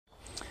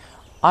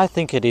I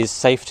think it is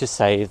safe to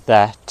say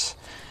that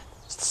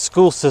the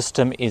school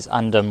system is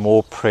under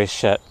more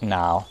pressure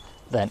now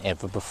than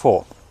ever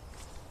before.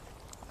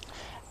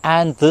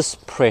 And this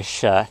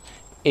pressure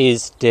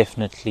is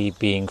definitely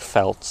being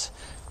felt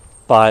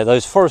by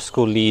those forest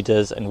school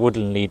leaders and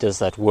woodland leaders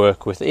that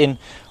work within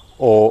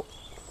or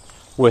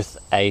with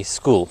a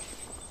school.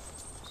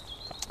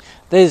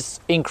 There's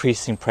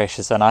increasing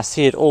pressures, and I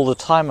see it all the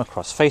time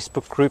across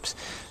Facebook groups,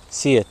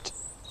 see it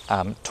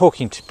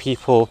talking to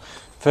people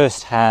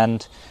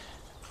firsthand,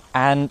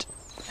 and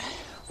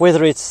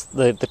whether it's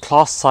the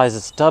class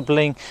sizes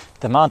doubling,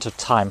 the amount of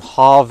time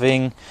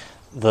halving,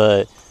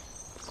 the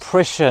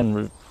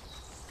pressure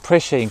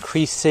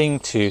increasing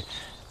to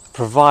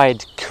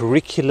provide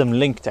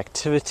curriculum-linked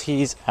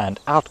activities and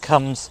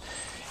outcomes,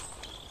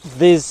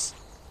 there's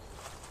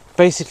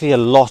basically a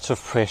lot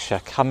of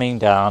pressure coming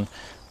down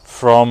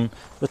from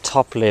the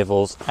top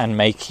levels and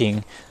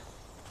making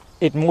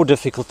it more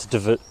difficult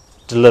to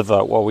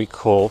deliver what we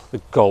call the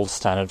gold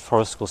standard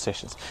forest school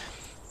sessions.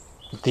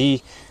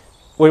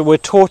 We're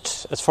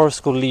taught as forest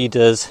school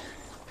leaders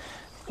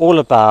all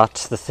about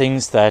the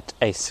things that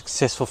a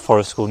successful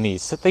forest school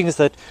needs, the things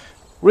that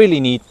really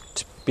need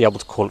to be able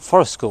to call it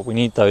forest school. We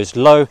need those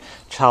low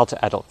child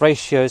to adult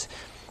ratios,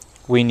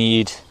 we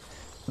need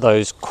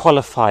those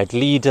qualified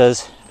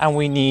leaders, and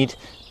we need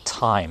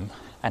time,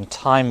 and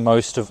time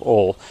most of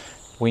all.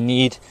 We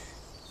need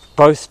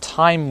both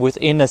time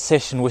within a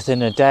session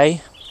within a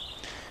day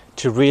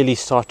to really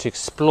start to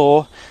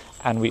explore,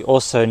 and we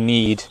also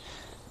need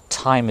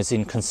time as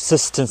in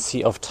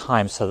consistency of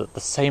time, so that the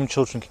same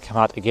children can come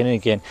out again and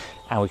again,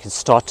 and we can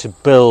start to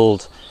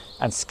build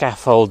and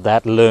scaffold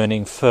that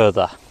learning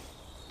further.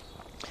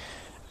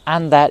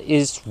 And that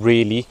is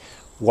really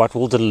what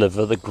will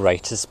deliver the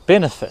greatest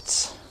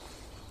benefits.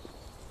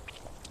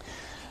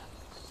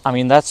 I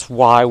mean, that's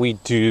why we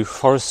do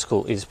forest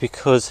school, is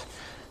because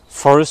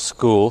forest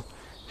school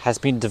has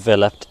been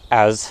developed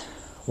as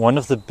one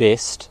of the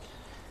best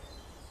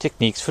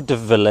techniques for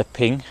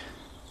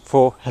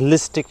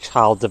holistic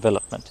child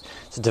development.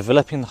 So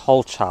developing the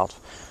whole child,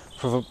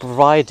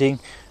 providing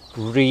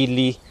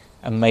really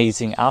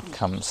amazing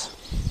outcomes.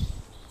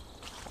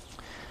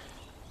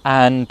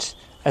 And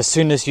as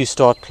soon as you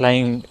start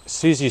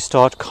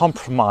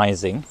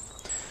compromising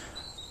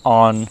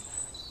on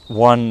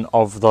one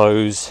of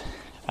those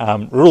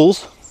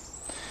rules,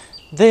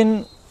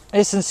 then in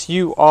essence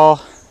you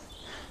are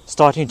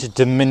starting to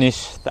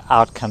diminish the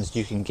outcomes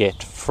you can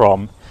get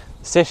from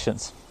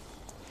sessions.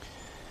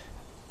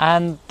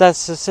 And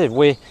that's, as I said,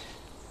 where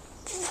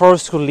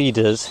forest school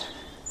leaders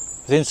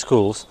within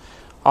schools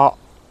are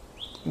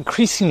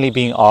increasingly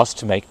being asked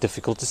to make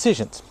difficult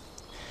decisions.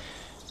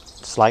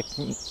 It's like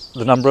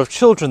the number of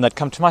children that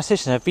come to my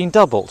session have been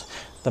doubled.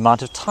 The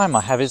amount of time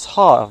I have is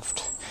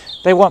halved.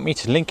 They want me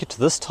to link it to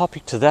this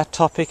topic, to that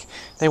topic.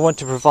 They want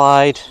to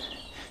provide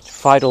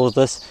all of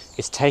this.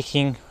 Is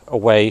taking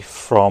away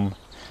from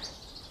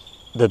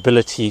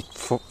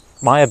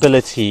my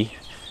ability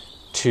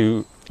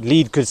to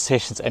lead good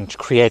sessions and to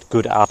create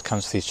good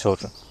outcomes for these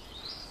children.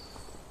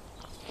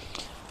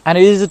 And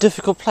it is a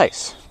difficult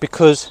place,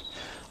 because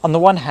on the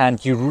one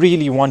hand you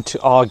really want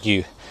to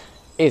argue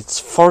it's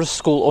forest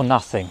school or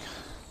nothing,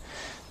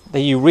 that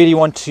you really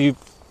want to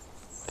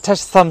attach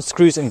the thumb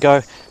screws and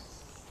go,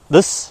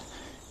 this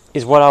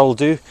is what I will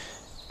do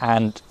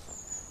and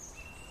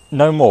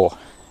no more.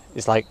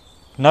 It's like,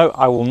 no,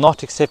 I will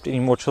not accept any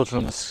more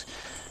children in this.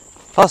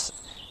 Plus,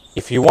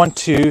 if you want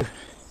to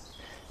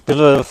build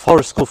a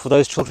forest school for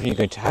those children, you're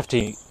going to have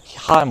to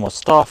hire more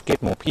staff,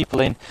 get more people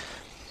in,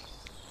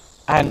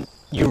 and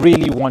you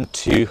really want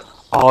to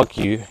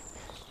argue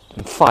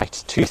and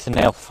fight tooth and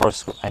nail for forest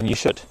school, and you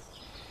should.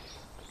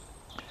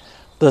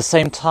 But at the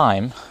same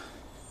time,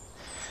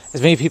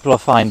 as many people are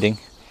finding,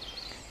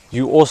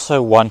 you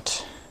also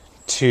want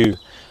to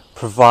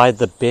provide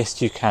the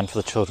best you can for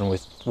the children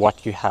with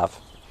what you have.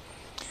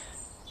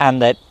 And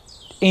that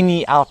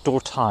any outdoor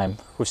time,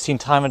 we've seen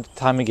time and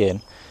time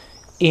again,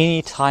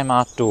 any time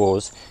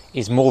outdoors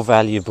is more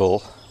valuable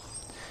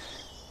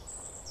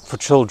for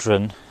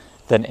children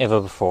than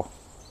ever before.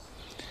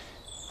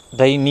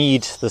 They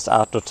need this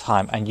outdoor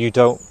time, and you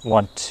don't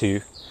want to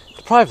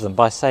deprive them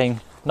by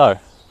saying, no,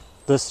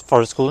 this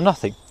forest school or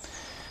nothing.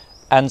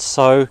 And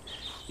so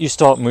you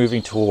start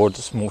moving more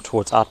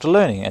towards outdoor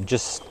learning and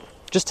just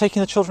taking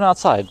the children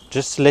outside,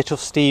 just to let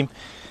off steam,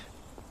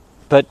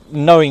 but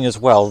knowing as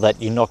well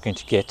that you're not going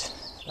to get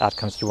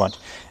outcomes you want.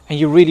 And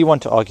you really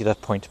want to argue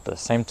that point, but at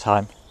the same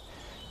time,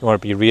 you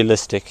want to be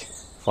realistic.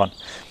 Fun.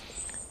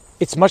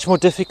 It's much more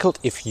difficult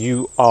if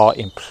you are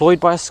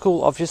employed by a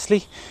school,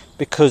 obviously,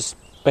 because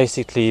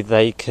basically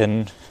they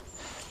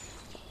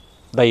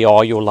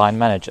are your line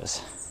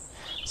managers.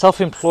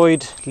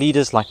 Self-employed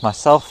leaders like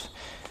myself,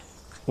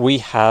 we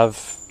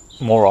have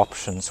more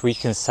options. We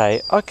can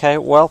say, okay,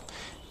 well,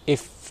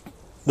 if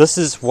this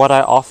is what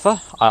I offer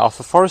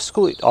forest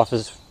school, it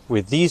offers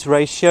with these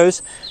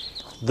ratios.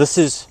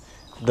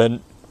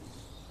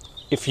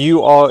 If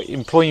you are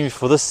employing me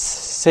for this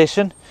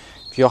session,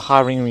 if you're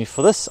hiring me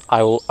for this,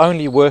 I will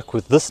only work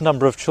with this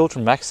number of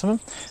children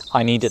maximum.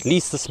 I need at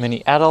least this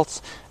many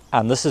adults,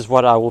 and this is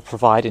what I will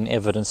provide in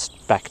evidence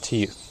back to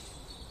you.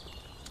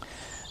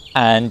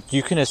 And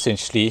you can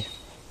essentially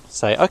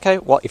say, okay,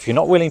 well, if you're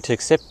not willing to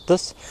accept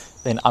this,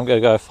 then I'm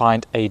going to go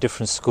find a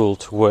different school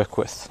to work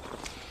with.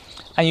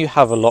 And you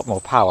have a lot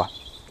more power.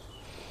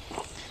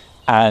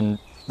 And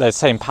that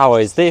same power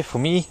is there for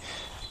me,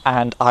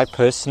 and I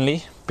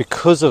personally,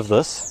 because of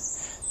this,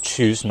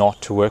 choose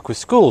not to work with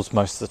schools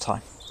most of the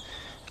time.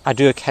 I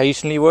do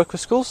occasionally work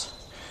with schools,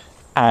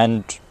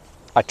 and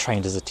I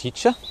trained as a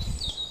teacher.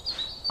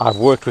 I've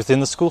worked within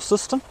the school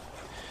system,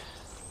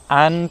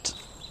 and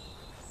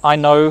I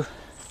know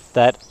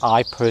that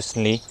I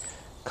personally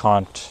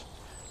can't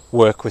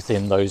work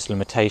within those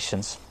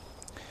limitations,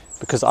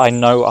 because I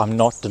know I'm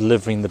not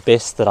delivering the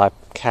best that I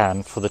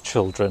can for the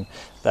children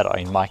that are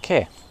in my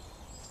care.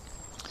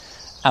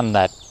 And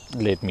that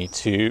led me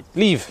to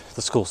leave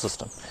the school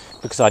system,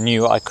 because I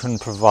knew I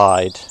couldn't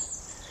provide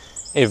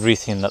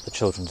everything that the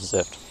children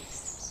deserved.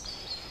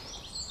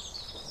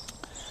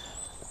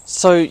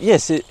 So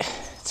yes,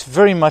 it's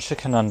very much a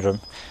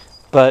conundrum,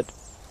 but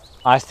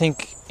I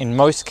think in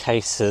most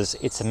cases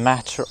it's a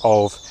matter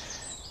of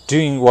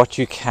doing what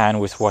you can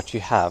with what you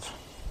have.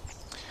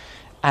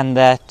 And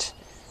that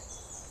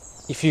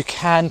if you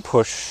can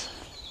push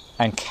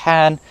and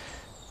can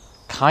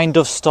kind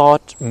of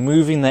start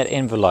moving that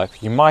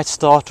envelope, you might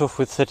start off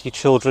with 30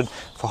 children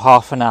for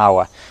half an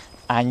hour,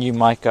 and you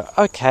might go,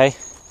 okay,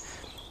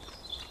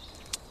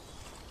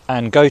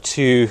 and go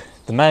to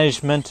the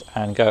management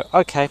and go,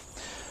 okay,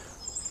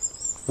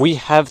 we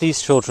have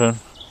these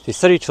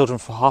 30 children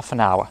for half an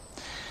hour.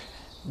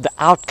 The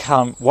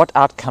outcome, what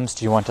outcomes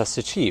do you want us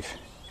to achieve?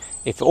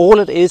 If all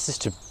it is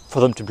for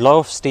them to blow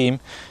off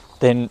steam,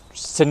 then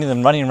sending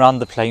them running around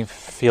the playing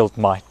field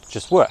might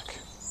just work.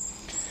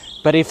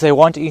 But if they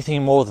want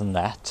anything more than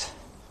that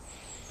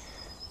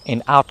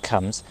in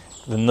outcomes,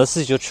 then this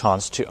is your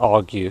chance to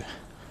argue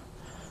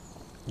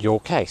your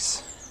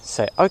case.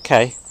 Say,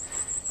 okay,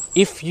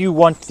 if you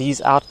want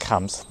these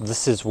outcomes,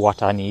 this is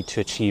what I need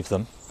to achieve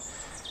them.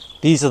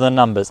 These are the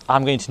numbers.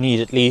 I'm going to need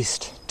at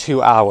least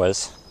 2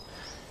 hours.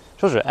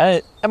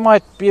 And it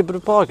might be a bit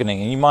of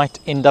bargaining, and you might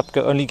end up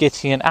only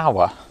getting an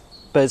hour,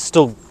 but it's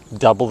still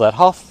double that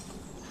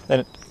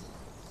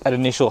at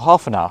initial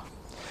half an hour.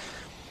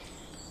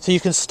 So you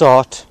can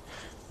start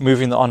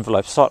moving the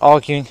envelope, start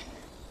arguing.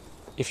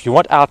 If you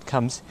want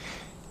outcomes,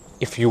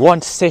 if you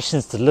want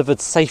sessions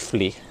delivered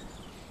safely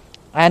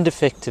and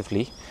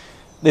effectively,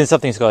 then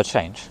something's got to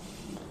change.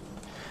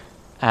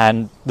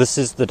 And this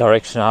is the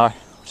direction I want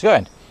to go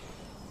in.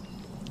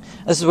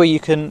 This is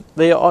where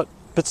there are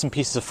bits and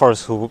pieces of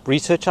forest school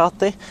research out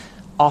there.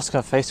 Ask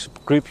our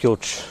Facebook group.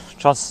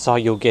 Chances are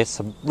you'll get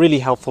some really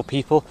helpful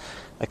people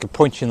that can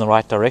point you in the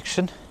right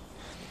direction.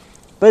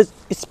 But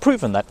it's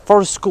proven that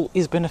forest school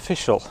is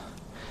beneficial.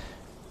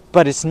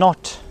 But it's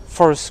not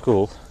forest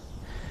school.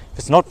 If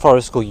it's not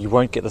forest school, you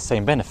won't get the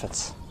same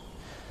benefits.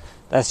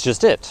 That's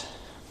just it.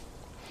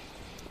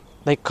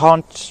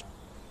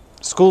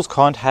 Schools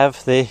can't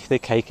have their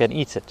cake and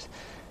eat it.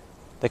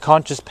 They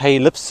can't just pay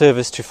lip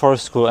service to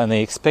forest school and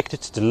they expect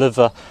it to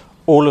deliver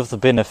all of the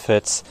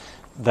benefits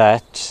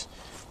that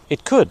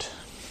it could.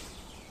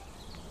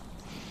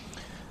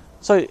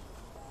 So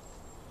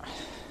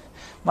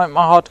my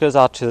heart goes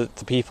out to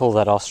the people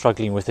that are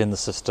struggling within the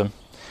system,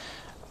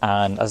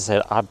 and as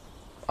I said,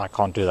 I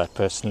can't do that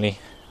personally.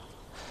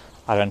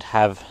 I don't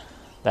have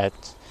that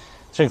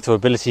strength or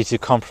ability to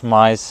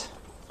compromise.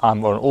 I'm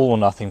an all or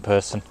nothing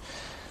person.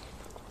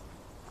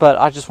 But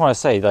I just want to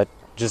say that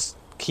just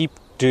keep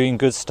doing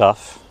good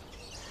stuff,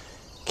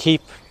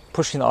 keep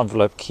pushing the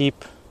envelope,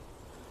 keep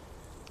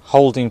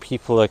holding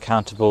people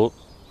accountable,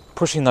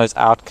 pushing those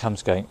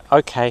outcomes, going,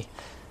 okay,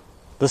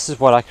 this is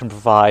what I can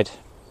provide,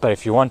 but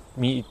if you want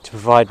me to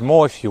provide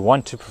more, if you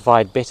want to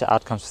provide better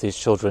outcomes for these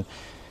children,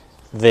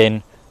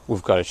 then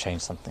we've got to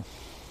change something.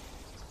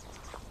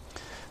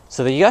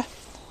 So there you go.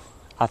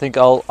 I think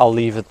I'll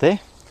leave it there.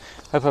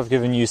 Hope I've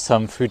given you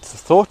some food for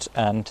thought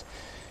and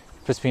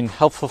it's been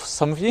helpful for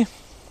some of you.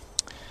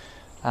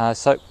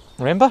 So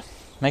remember,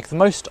 make the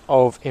most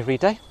of every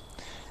day,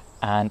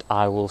 and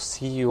I will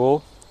see you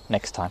all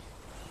next time.